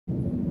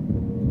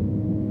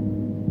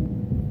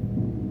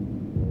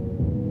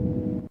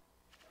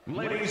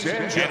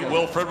Can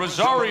Wilfred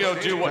Rosario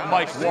do what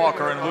Mike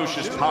Walker and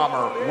Lucius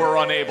Palmer were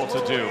unable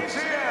to do?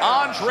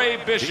 Andre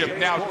Bishop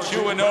now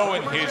 2-0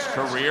 in his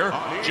career.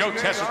 Joe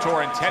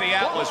Tessitore and Teddy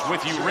Atlas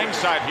with you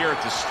ringside here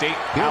at the State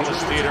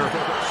Palace Theater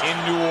in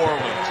New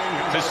Orleans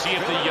to see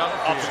if the young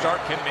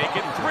upstart can make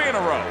it 3 in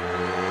a row.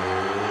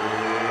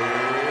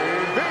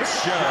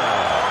 Bishop.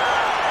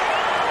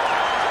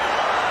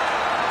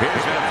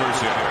 His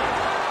adversary,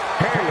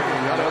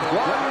 hailing out of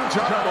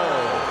Guantanamo,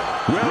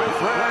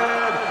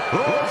 Wilfred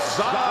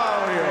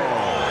Rosario.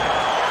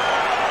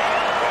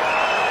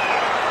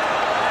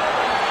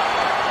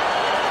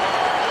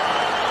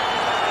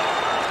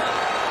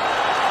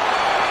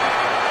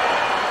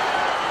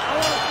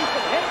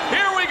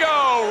 Here we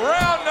go,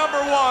 round number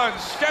 1,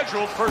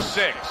 scheduled for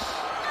 6.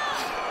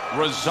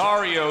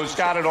 Rosario's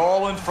got it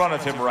all in front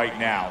of him right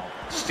now,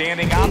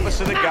 standing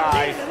opposite a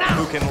guy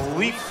who can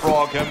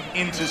leapfrog him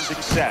into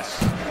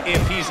success.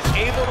 If he's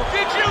able to...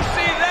 Did you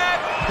see that?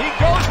 He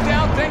goes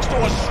down thanks to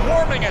a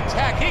swarming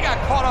attack. He got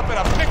caught up in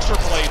a mixer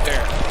blade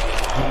there.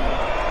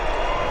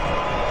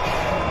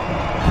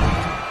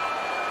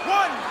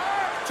 1,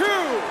 2,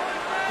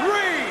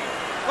 3,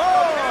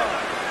 4,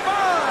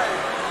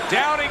 5.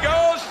 Down he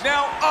goes,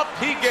 now up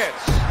he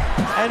gets.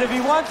 And if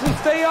he wants to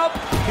stay up,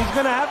 he's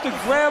going to have to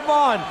grab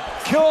on,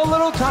 kill a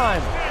little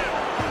time.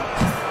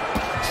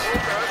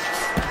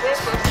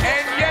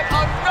 And yet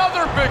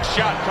another big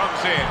shot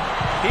comes in.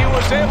 He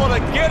was able to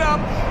get up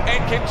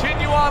and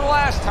continue on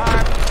last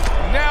time.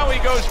 Now he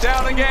goes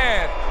down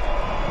again.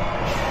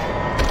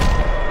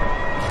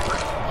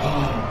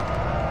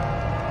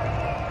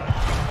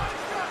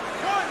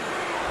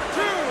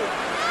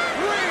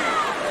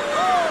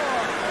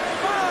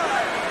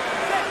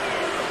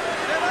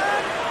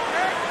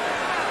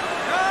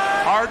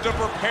 Hard to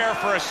prepare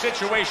for a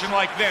situation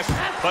like this,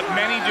 but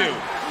many do.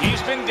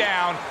 He's been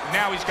down,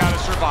 now he's got to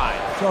survive.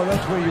 So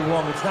that's where you're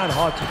wrong. It's not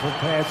hard to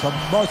prepare, it's a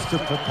must to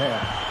prepare.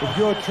 If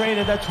you're a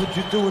trainer, that's what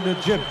you do in the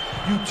gym.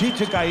 You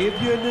teach a guy,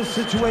 if you're in this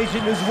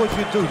situation, this is what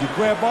you do. You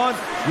grab on,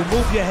 you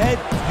move your head,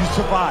 you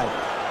survive.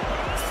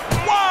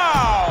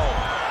 Wow!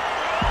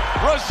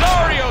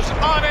 Rosario's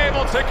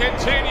unable to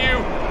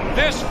continue.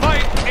 This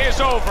fight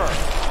is over.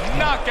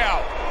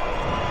 Knockout.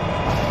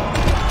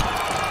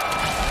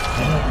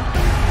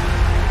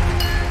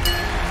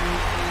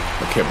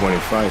 I kept winning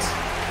fights.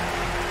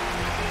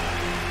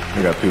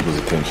 I got people's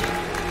attention.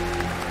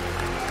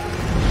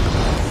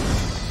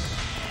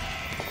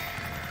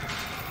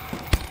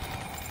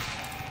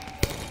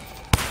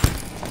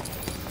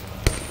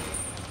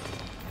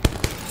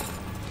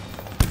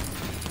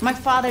 My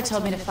father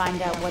told me to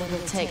find out what it'll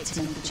take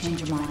to make you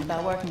change your mind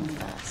about working with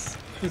us.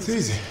 It's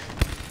easy.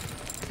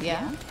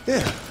 Yeah?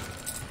 Yeah.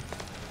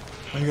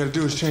 All you gotta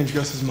do is change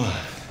Gus's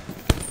mind.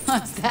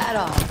 What's that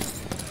all?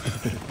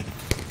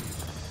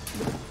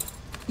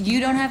 You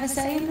don't have a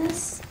say in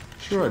this?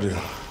 Sure I do.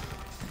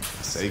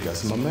 I say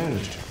Gus is my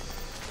manager.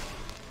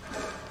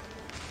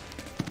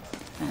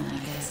 I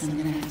guess I'm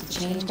gonna have to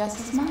change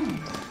Gus's mind.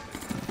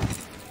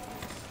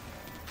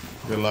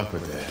 Good luck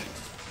with that.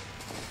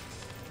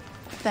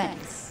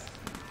 Thanks.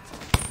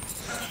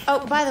 Oh,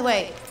 by the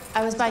way,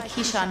 I was by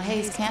Keyshawn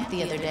Hayes' camp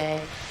the other day.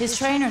 His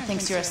trainer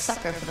thinks you're a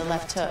sucker for the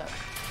left hook.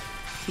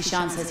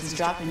 Keyshawn says he's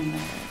dropping you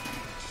there.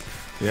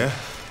 Yeah?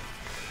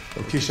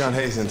 Well, Keyshawn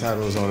Hayes is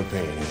entitled to his own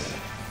opinion.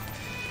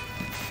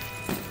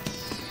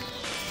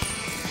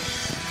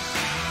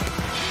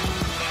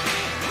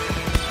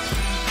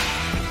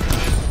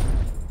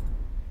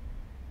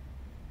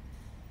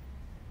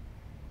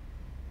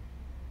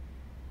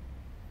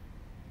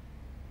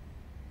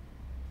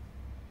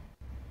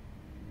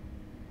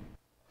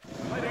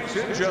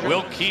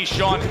 Will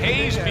Keyshawn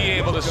Hayes be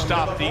able to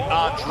stop the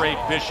Andre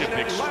Bishop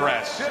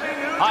Express?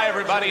 Hi,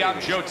 everybody. I'm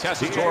Joe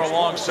Tessitore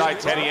alongside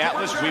Teddy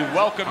Atlas. We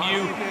welcome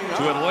you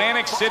to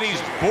Atlantic City's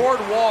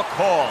Boardwalk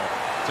Hall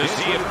to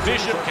see if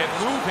Bishop can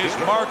move his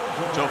mark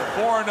to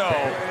 4-0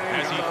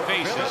 as he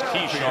faces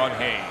Keyshawn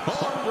Hayes.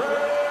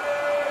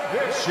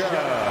 Bishop.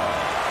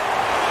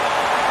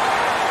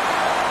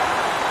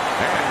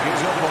 And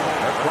his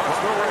opponent across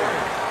the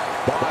ring,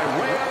 by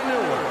way of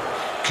Newark,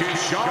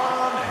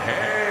 Keyshawn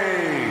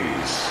Hayes.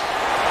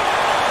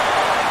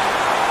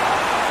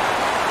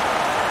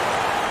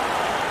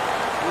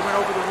 We went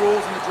over the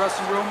rules in the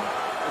dressing room.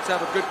 Let's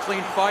have a good,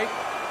 clean fight.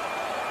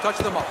 Touch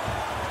them up.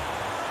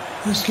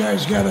 This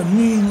guy's got a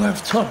mean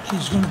left hook.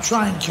 He's going to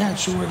try and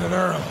catch you with it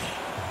early.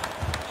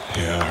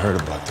 Yeah, I heard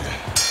about that.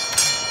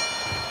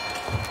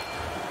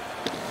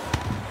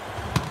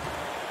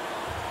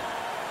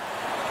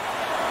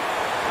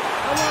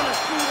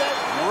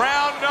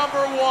 Round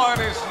number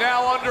 1 is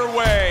now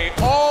underway.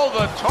 All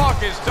the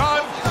talk is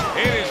done.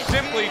 It is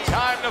simply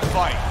time to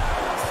fight.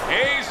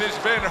 Hayes has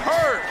been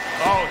hurt.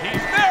 Oh,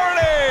 there it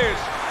is.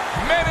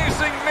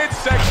 Menacing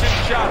midsection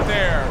shot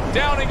there.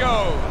 Down he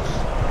goes.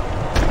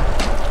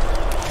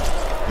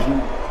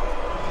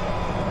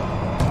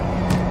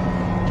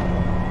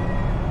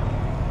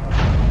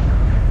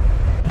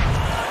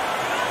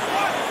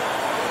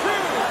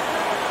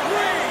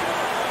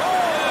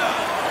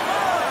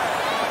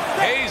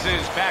 Hayes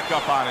Hayes is back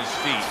up on his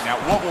feet. Now,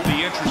 what will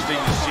be interesting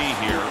to see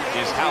here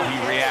is how he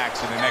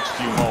reacts in the next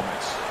few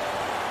moments.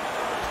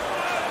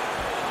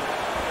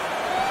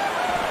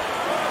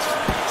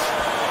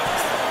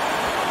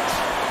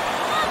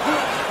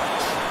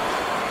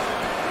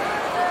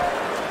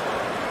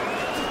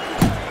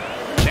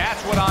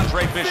 That's what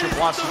Andre Bishop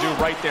wants to do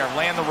right there,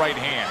 land the right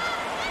hand.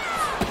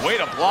 Way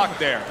to block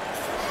there.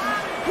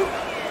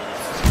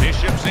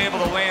 Bishop's able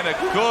to land a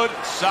good,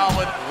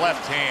 solid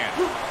left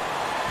hand.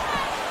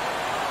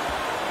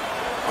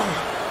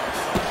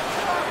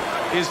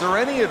 Is there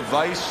any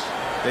advice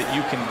that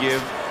you can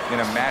give in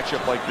a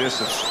matchup like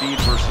this of speed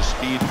versus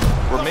speed,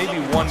 where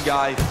maybe one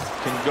guy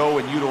can go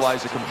and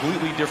utilize a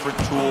completely different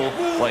tool,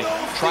 like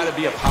try to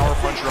be a power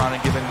puncher on a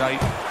given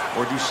night,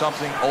 or do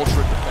something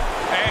ultra...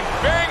 And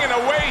bang, and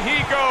away he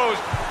goes.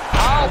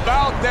 How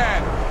about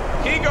that?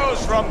 He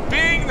goes from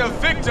being the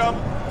victim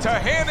to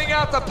handing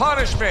out the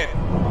punishment.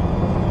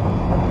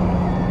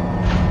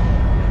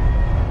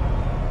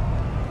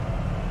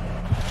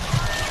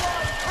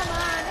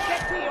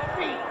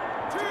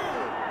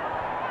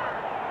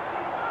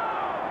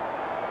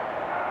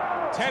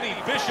 Teddy,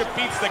 Bishop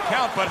beats the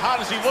count, but how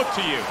does he look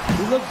to you?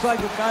 He looks like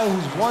a guy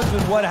who's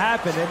wondering what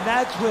happened, and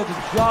that's where the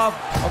job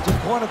of the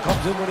corner comes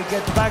in when he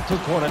gets back to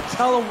the corner.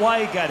 Tell him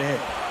why he got hit.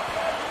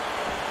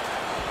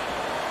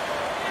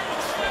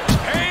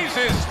 Hayes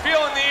is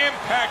feeling the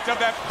impact of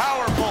that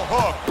powerful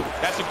hook.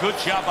 That's a good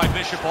job by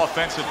Bishop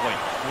offensively.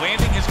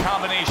 Landing his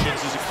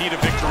combinations is a key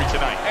to victory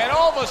tonight. And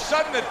all of a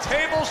sudden, the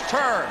tables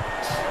turn.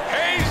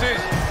 Hayes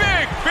is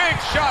big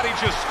shot he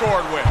just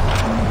scored with.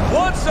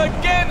 Once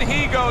again,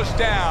 he goes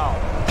down.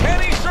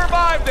 Can he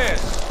survive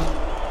this?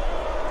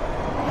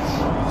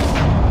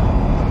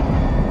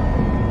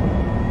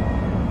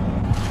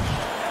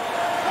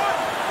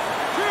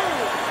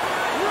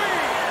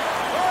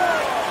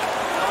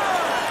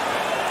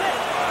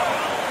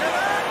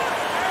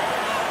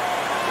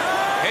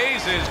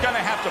 Hayes is going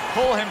to have to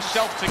pull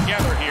himself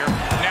together here.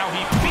 Now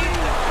he beat...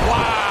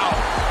 Wow!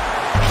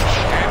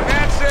 And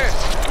that's it.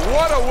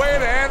 What a way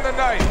to end the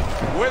night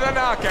with a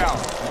knockout.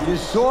 You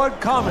saw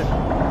it coming.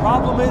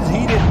 Problem is,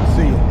 he didn't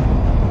see it.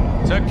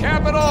 To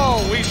cap it all,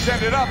 we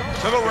send it up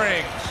to the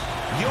ring.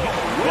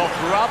 Well,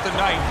 throughout the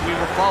night, we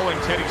were following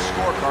Teddy's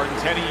scorecard, and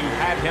Teddy, you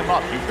had him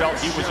up. You felt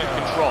he was in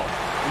control.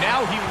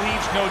 Now he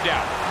leads, no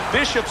doubt.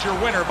 Bishop's your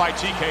winner by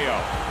TKO.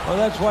 Well,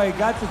 that's why he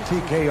got the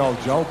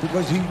TKO, Joe,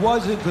 because he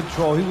was in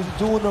control. He was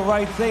doing the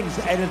right things,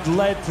 and it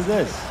led to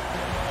this.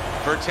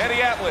 For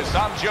Teddy Atlas,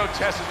 I'm Joe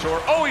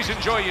Tessitore. Always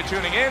enjoy you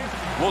tuning in.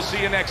 We'll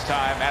see you next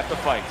time at the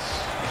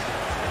fights.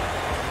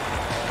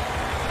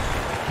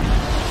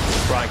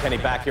 Brian Kenny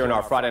back here in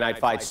our Friday Night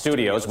Fight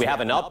studios. We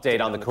have an update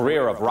on the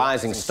career of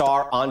rising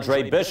star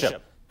Andre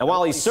Bishop. And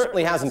while he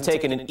certainly hasn't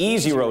taken an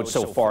easy road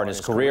so far in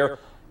his career,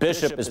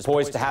 Bishop is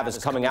poised to have his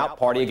coming out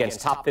party against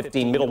top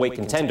 15 middleweight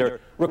contender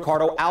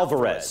Ricardo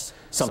Alvarez,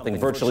 something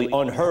virtually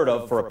unheard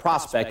of for a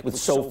prospect with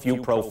so few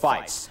pro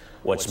fights.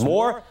 What's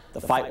more,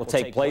 the fight will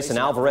take place in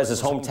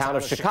Alvarez's hometown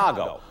of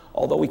Chicago,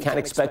 although we can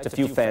expect a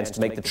few fans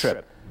to make the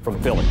trip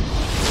from Philly.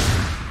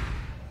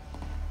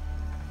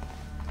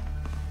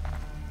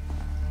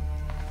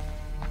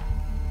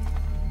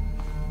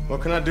 What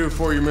can I do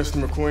for you,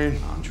 Mr.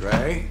 McQueen?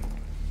 Andre,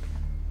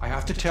 I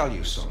have to tell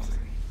you something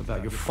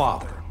about your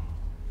father.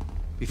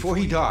 Before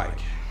he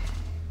died,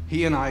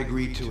 he and I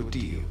agreed to a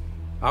deal.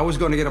 I was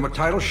going to get him a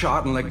title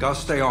shot and let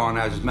Gus stay on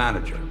as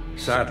manager.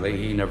 Sadly,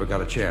 he never got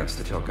a chance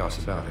to tell Gus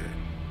about it.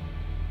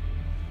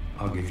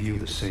 I'll give you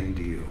the same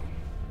deal.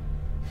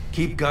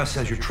 Keep Gus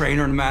as your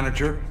trainer and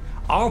manager.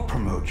 I'll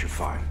promote your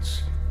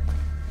fights.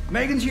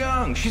 Megan's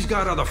young. She's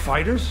got other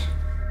fighters.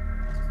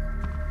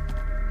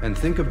 And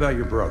think about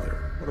your brother.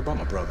 What about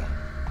my brother?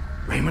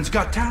 Raymond's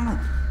got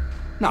talent.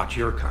 Not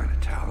your kind of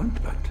talent,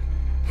 but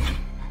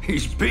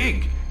he's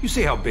big. You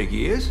see how big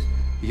he is.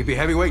 He could be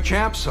heavyweight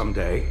champ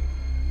someday.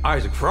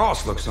 Isaac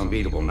Frost looks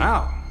unbeatable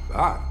now.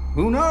 God,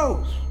 who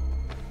knows?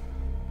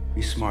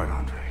 Be smart,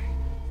 Andre.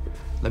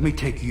 Let me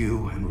take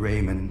you and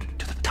Raymond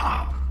to the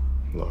top.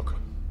 Look,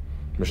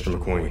 Mr.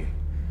 McQueen,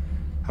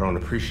 I don't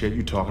appreciate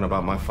you talking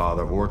about my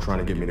father or trying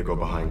to get me to go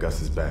behind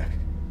Gus's back.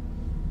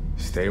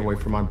 Stay away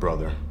from my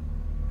brother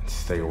and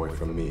stay away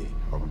from me.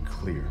 Are we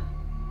clear?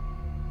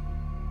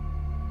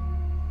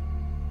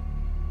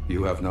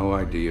 You have no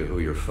idea who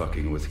you're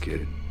fucking with,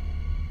 kid.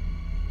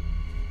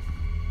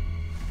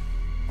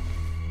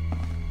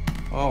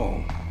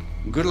 Oh,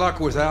 good luck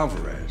with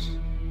Alvarez.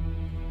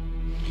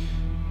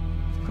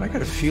 But I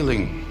got a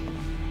feeling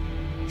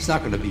it's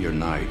not going to be your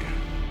night.